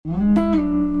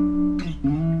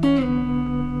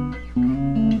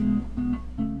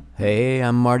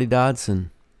I'm Marty Dodson.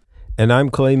 And I'm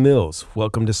Clay Mills.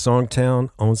 Welcome to Songtown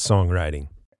on Songwriting.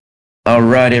 All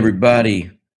right,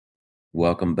 everybody.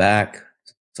 Welcome back.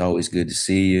 It's always good to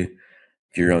see you.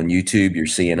 If you're on YouTube, you're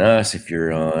seeing us. If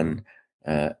you're on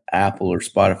Apple or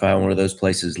Spotify, one of those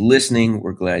places listening,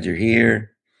 we're glad you're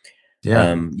here.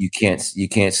 Yeah. You can't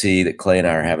see that Clay and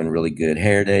I are having really good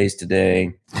hair days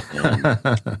today.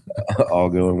 All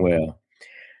going well.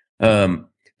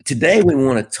 Today we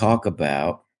want to talk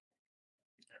about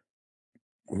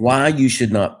why you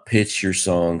should not pitch your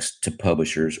songs to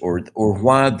publishers, or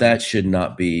why that should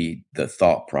not be the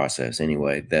thought process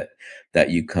anyway that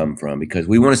you come from, because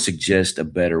we want to suggest a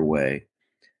better way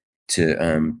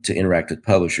to interact with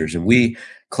publishers. And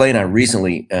Clay and I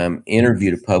recently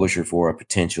interviewed a publisher for a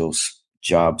potential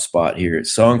job spot here at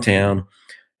Songtown.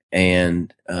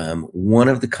 And one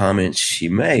of the comments she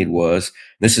made was,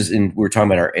 we're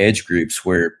talking about our edge groups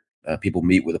where people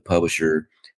meet with a publisher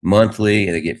monthly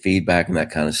and they get feedback and that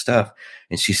kind of stuff.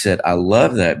 And she said, I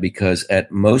love that because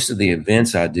at most of the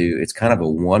events I do, it's kind of a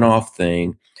one-off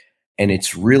thing. And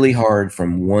it's really hard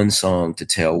from one song to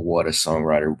tell what a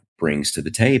songwriter brings to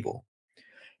the table.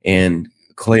 And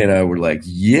Clay and I were like,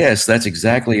 yes, that's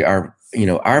exactly our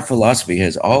philosophy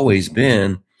has always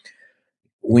been,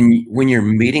 when you're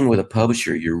meeting with a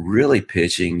publisher, you're really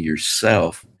pitching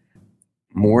yourself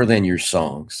more than your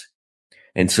songs.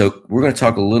 And so we're going to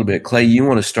talk a little bit. Clay, you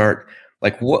want to start,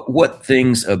 like, what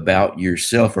things about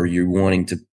yourself are you wanting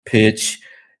to pitch?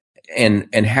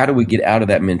 And how do we get out of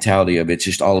that mentality of it's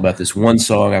just all about this one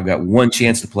song? I've got one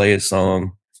chance to play a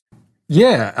song.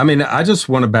 Yeah. I mean, I just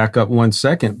want to back up 1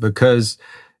 second because,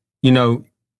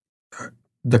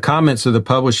 the comments of the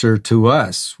publisher to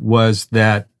us was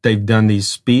that they've done these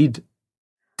speed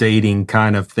dating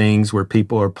kind of things where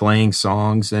people are playing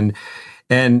songs. And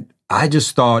I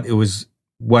just thought it was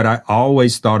what I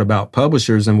always thought about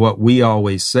publishers and what we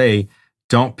always say,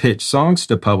 don't pitch songs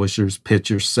to publishers,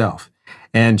 pitch yourself.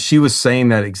 And she was saying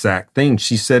that exact thing.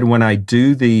 She said, when I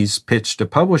do these pitch to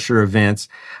publisher events,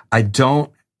 I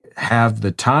don't have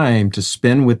the time to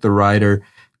spend with the writer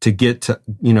to get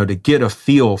a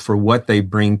feel for what they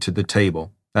bring to the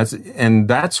table.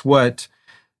 That's what,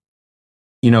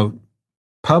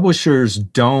 publishers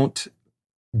don't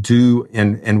do.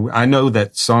 And I know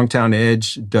that Songtown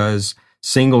Edge does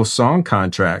single song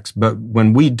contracts, but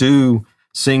when we do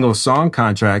single song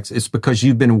contracts, it's because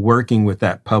you've been working with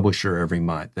that publisher every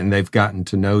month and they've gotten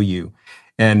to know you.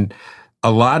 And a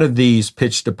lot of these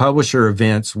pitch to publisher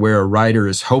events where a writer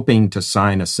is hoping to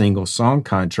sign a single song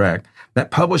contract, that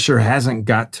publisher hasn't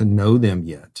got to know them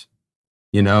yet,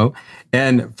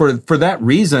 and for that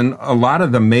reason, a lot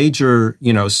of the major,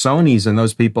 Sonys and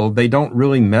those people, they don't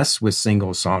really mess with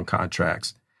single song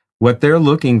contracts. What they're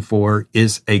looking for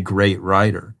is a great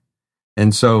writer.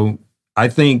 And so I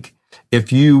think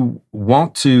if you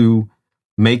want to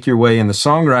make your way in the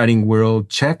songwriting world,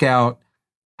 check out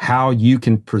how you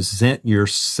can present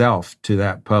yourself to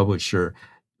that publisher.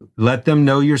 Let them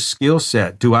know your skill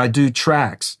set. Do I do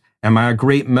tracks? Am I a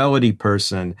great melody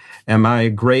person? Am I a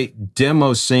great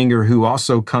demo singer who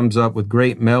also comes up with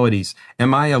great melodies?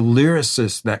 Am I a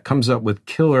lyricist that comes up with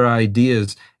killer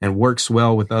ideas and works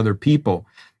well with other people?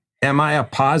 Am I a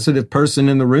positive person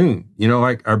in the room?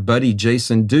 Like our buddy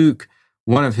Jason Duke,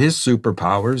 one of his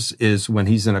superpowers is when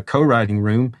he's in a co-writing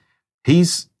room,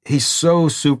 he's so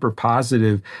super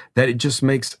positive that it just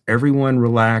makes everyone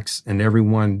relax and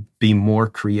everyone be more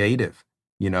creative,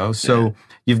 So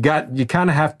you kind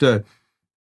of have to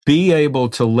be able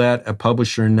to let a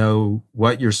publisher know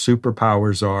what your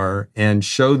superpowers are and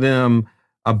show them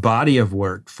a body of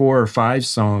work, 4 or 5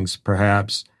 songs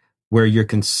perhaps, where you're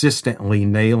consistently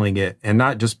nailing it and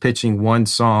not just pitching one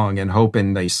song and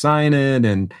hoping they sign it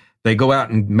and they go out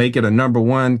and make it a number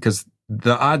one, because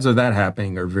the odds of that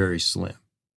happening are very slim.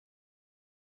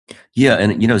 Yeah.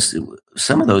 And,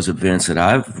 some of those events that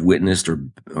I've witnessed or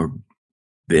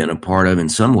been a part of in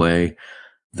some way,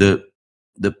 the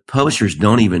publishers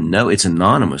don't even know it's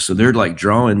anonymous. So they're like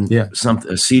drawing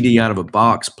a CD out of a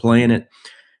box, playing it,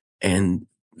 and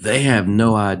they have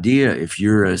no idea if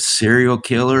you're a serial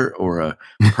killer or a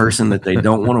person that they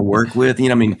don't want to work with.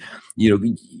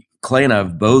 Clay and I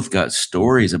have both got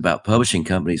stories about publishing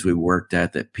companies we worked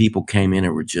at that people came in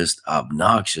and were just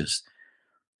obnoxious.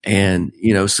 And,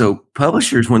 so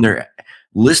publishers, when they're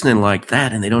listening like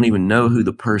that and they don't even know who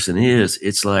the person is,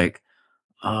 it's like,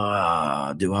 do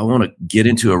I want to get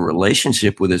into a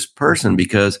relationship with this person?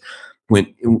 Because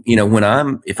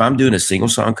if I'm doing a single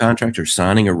song contract or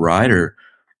signing a writer,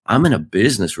 I'm in a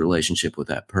business relationship with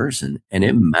that person, and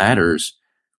it matters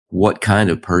what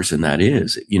kind of person that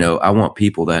is. I want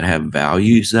people that have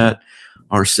values that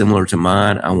are similar to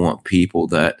mine. I want people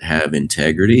that have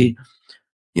integrity.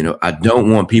 You know, I don't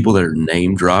want people that are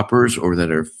name droppers or that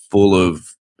are full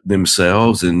of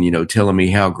themselves and, you know, telling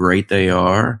me how great they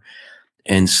are.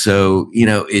 And so, you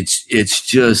know, it's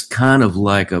just kind of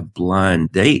like a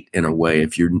blind date in a way.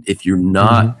 If you're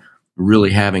not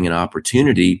really having an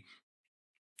opportunity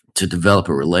to develop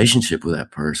a relationship with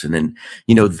that person. And,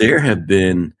 you know, there have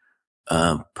been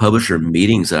publisher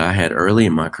meetings that I had early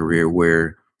in my career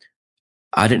where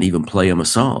I didn't even play them a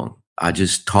song. I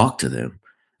just talked to them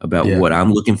about what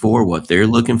I'm looking for, what they're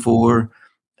looking for.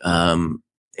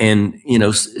 And, you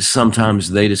know,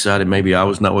 sometimes they decided maybe I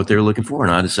was not what they're looking for,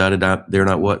 and I decided they're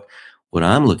not what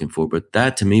I'm looking for. But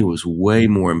that to me was way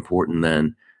more important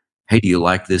than, hey, do you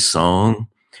like this song?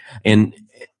 And,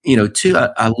 you know, too,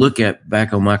 I look at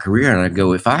back on my career and I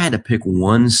go, if I had to pick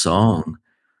one song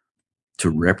to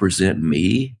represent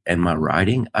me and my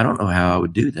writing, I don't know how I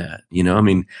would do that. You know, I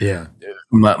mean,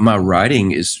 my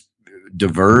writing is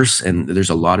diverse and there's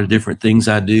a lot of different things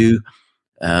I do.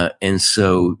 And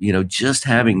so, you know, just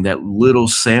having that little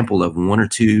sample of one or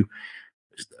two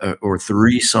or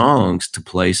three songs to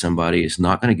play somebody is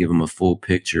not going to give them a full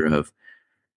picture of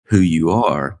who you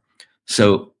are.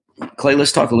 So, Clay,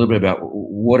 let's talk a little bit about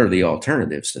what are the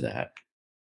alternatives to that.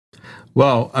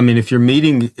 Well, I mean, if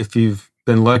you've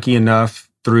been lucky enough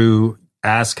through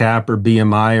ASCAP or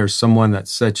BMI or someone that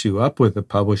sets you up with a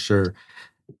publisher,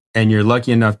 and you're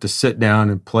lucky enough to sit down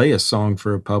and play a song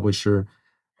for a publisher,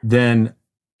 then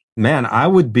man, I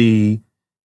would be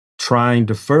trying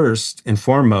to first and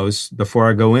foremost, before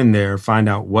I go in there, find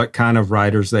out what kind of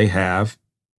writers they have.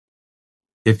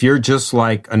 If you're just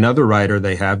like another writer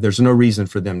they have, there's no reason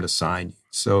for them to sign you.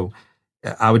 So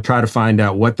I would try to find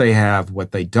out what they have,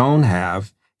 what they don't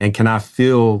have, and can I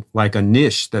feel like a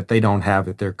niche that they don't have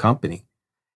at their company?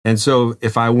 And so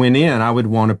if I went in, I would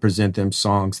want to present them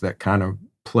songs that kind of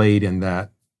played in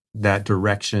that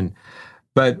direction.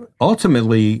 But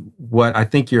ultimately, what I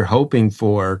think you're hoping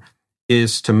for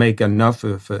is to make enough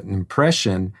of an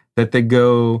impression that they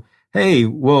go, hey,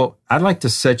 well, I'd like to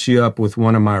set you up with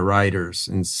one of my writers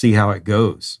and see how it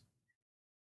goes.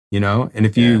 You know, and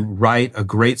if you write a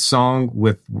great song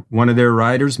with one of their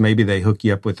writers, maybe they hook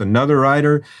you up with another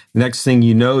writer. Next thing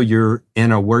you know, you're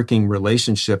in a working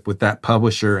relationship with that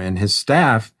publisher and his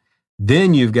staff.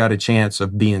 Then you've got a chance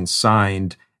of being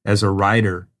signed as a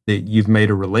writer. That you've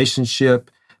made a relationship,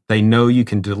 they know you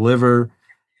can deliver,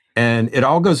 and it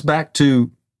all goes back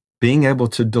to being able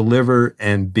to deliver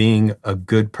and being a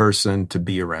good person to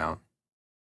be around.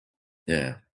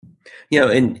 Yeah. You know,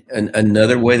 and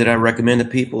another way that I recommend to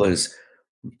people is,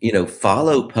 you know,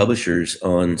 follow publishers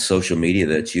on social media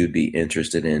that you'd be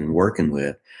interested in working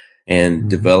with and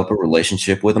develop a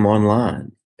relationship with them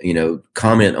online. You know,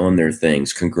 comment on their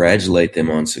things, congratulate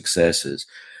them on successes.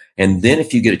 And then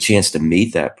if you get a chance to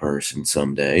meet that person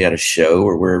someday at a show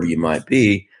or wherever you might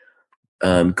be,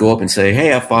 go up and say,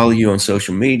 hey, I follow you on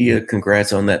social media.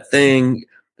 Congrats on that thing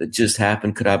that just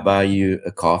happened. Could I buy you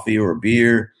a coffee or a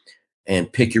beer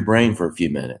and pick your brain for a few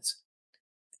minutes?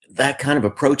 That kind of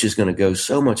approach is going to go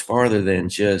so much farther than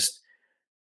just,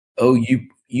 oh,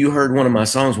 you heard one of my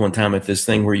songs one time at this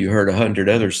thing where you heard 100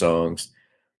 other songs.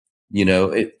 You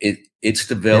know, it's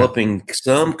developing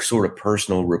some sort of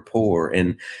personal rapport.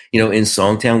 And, you know, in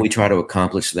Songtown, we try to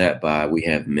accomplish that by, we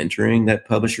have mentoring that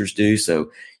publishers do.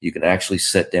 So you can actually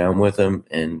sit down with them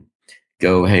and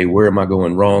go, hey, where am I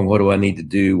going wrong? What do I need to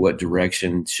do? What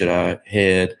direction should I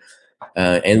head?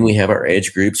 And we have our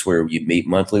edge groups where you meet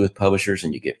monthly with publishers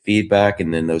and you get feedback.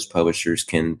 And then those publishers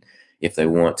can, if they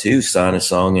want to, sign a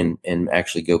song and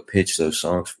actually go pitch those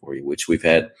songs for you, which we've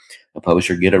had a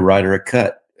publisher get a writer a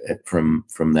cut from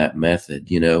that method,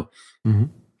 you know.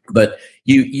 But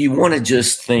you want to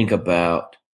just think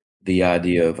about the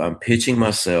idea of, I'm pitching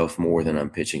myself more than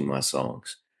I'm pitching my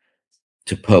songs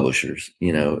to publishers,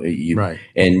 you know.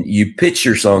 And you pitch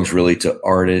your songs really to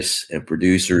artists and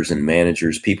producers and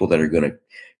managers, people that are going to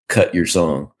cut your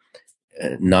song,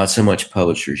 not so much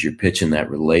publishers. You're pitching that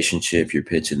relationship, you're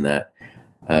pitching that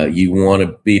you want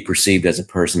to be perceived as a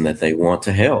person that they want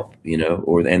to help, you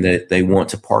know, and that they want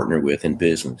to partner with in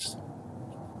business.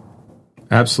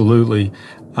 Absolutely.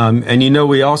 And, you know,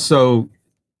 we also,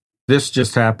 this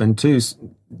just happened too.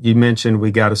 You mentioned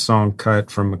we got a song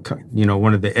cut from, you know,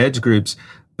 one of the Edge groups,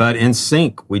 but in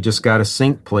Sync, we just got a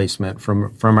Sync placement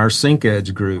from our Sync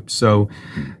Edge group. So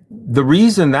the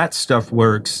reason that stuff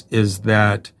works is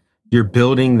that you're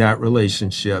building that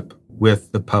relationship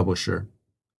with the publisher.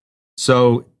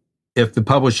 So if the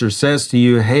publisher says to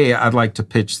you, hey, I'd like to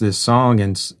pitch this song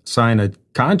and sign a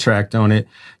contract on it,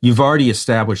 you've already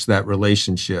established that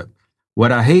relationship.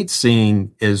 What I hate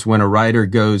seeing is when a writer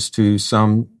goes to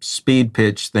some speed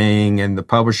pitch thing and the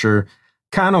publisher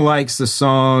kind of likes the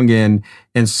song and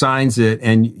signs it,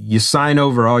 and you sign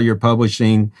over all your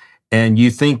publishing and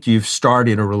you think you've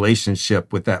started a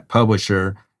relationship with that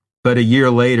publisher, but a year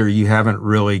later you haven't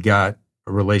really got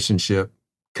a relationship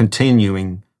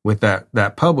continuing with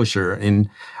that publisher. And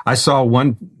I saw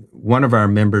one of our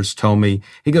members told me,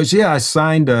 he goes, "Yeah, I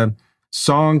signed a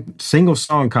single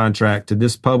song contract to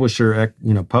this publisher,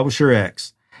 publisher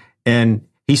X. And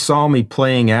he saw me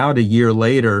playing out a year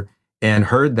later and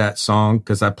heard that song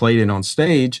because I played it on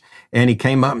stage. And he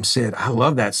came up and said, 'I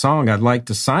love that song. I'd like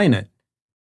to sign it.'"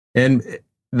 And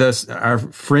our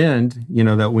friend,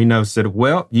 that we know said,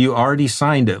 "Well, you already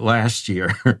signed it last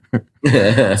year."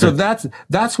 So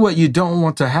that's what you don't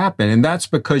want to happen. And that's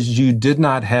because you did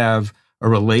not have a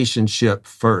relationship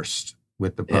first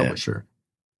with the publisher.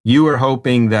 You were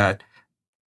hoping that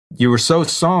you were so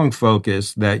song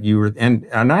focused that you were, and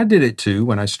I did it too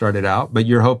when I started out, but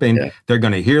you're hoping they're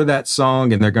going to hear that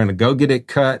song and they're going to go get it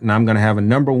cut and I'm going to have a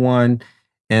number one.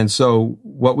 And so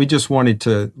what we just wanted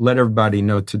to let everybody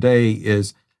know today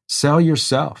is sell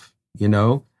yourself,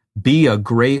 be a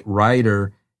great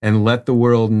writer and let the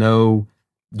world know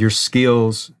your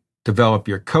skills, develop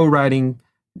your co-writing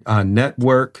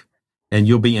network, and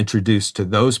you'll be introduced to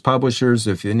those publishers.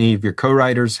 If any of your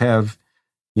co-writers have,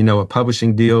 a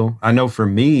publishing deal. I know for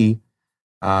me,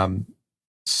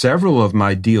 several of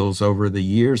my deals over the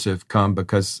years have come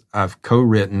because I've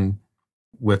co-written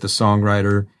with a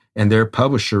songwriter and their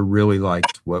publisher really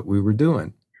liked what we were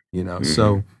doing,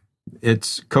 So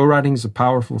co-writing is a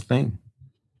powerful thing.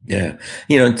 Yeah.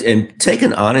 And take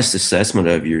an honest assessment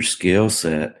of your skill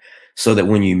set so that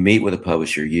when you meet with a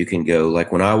publisher, you can go,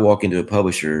 like when I walk into a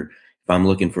publisher, if I'm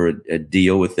looking for a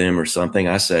deal with them or something,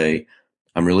 I say,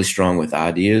 I'm really strong with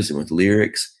ideas and with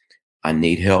lyrics. I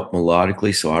need help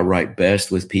melodically. So I write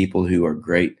best with people who are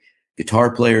great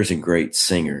guitar players and great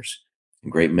singers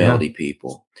and great melody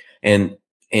people. And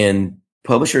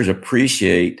publishers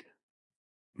appreciate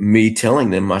me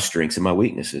telling them my strengths and my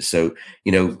weaknesses. So,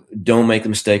 don't make the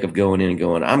mistake of going in and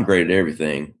going, I'm great at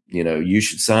everything. You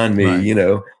should sign me,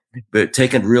 right. But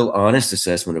take a real honest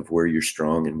assessment of where you're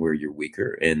strong and where you're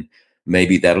weaker. And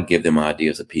maybe that'll give them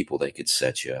ideas of people they could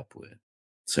set you up with.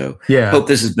 So hope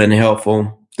this has been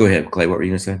helpful. Go ahead, Clay. What were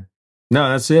you going to say? No,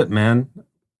 that's it, man.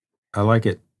 I like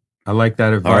it. I like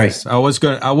that advice. Right. I was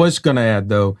going to add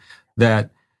though, that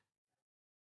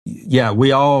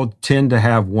we all tend to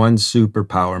have one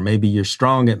superpower. Maybe you're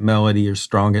strong at melody or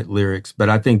strong at lyrics, but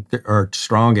I think or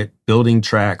strong at building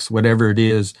tracks, whatever it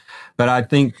is. But I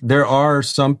think there are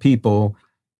some people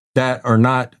that are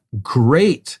not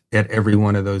great at every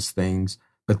one of those things,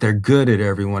 but they're good at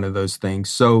every one of those things.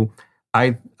 So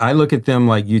I look at them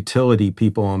like utility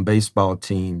people on baseball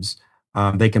teams.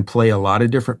 They can play a lot of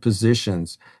different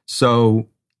positions. So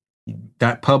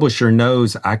that publisher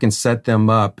knows I can set them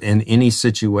up in any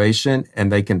situation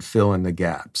and they can fill in the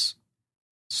gaps.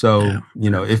 So,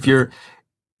 if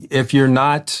you're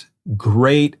not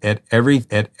great at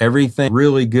everything,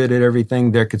 really good at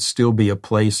everything, there could still be a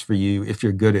place for you if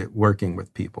you're good at working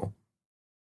with people.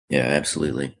 Yeah,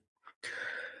 absolutely.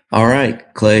 All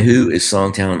right, Clay, who is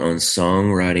Songtown on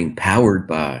Songwriting powered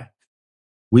by?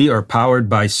 We are powered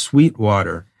by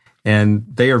Sweetwater. And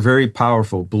they are very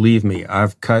powerful. Believe me,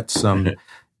 I've cut some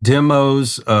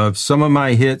demos of some of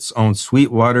my hits on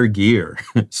Sweetwater gear.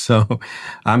 So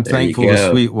I'm thankful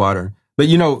to Sweetwater. But,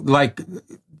 like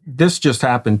this just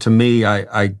happened to me.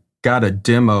 I got a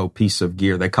demo piece of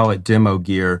gear. They call it demo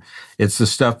gear. It's the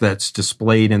stuff that's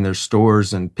displayed in their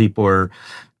stores and people are,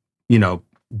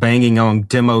 banging on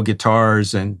demo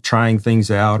guitars and trying things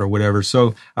out or whatever.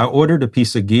 So I ordered a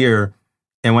piece of gear.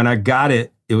 And when I got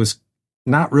it, it was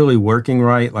not really working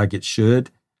right like it should.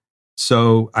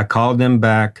 So I called them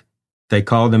back. They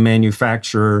called the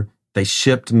manufacturer. They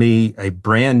shipped me a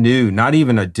brand new, not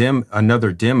even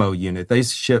another demo unit. They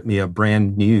shipped me a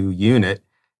brand new unit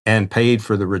and paid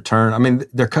for the return. I mean,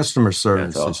 their customer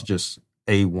service is just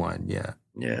A1. Yeah.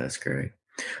 Yeah, that's great.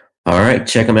 All right.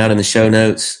 Check them out in the show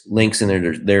notes. Links in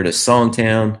there to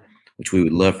Songtown, which we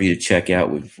would love for you to check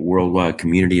out with a worldwide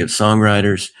community of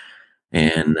songwriters.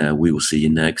 And we will see you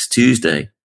next Tuesday.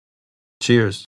 Cheers.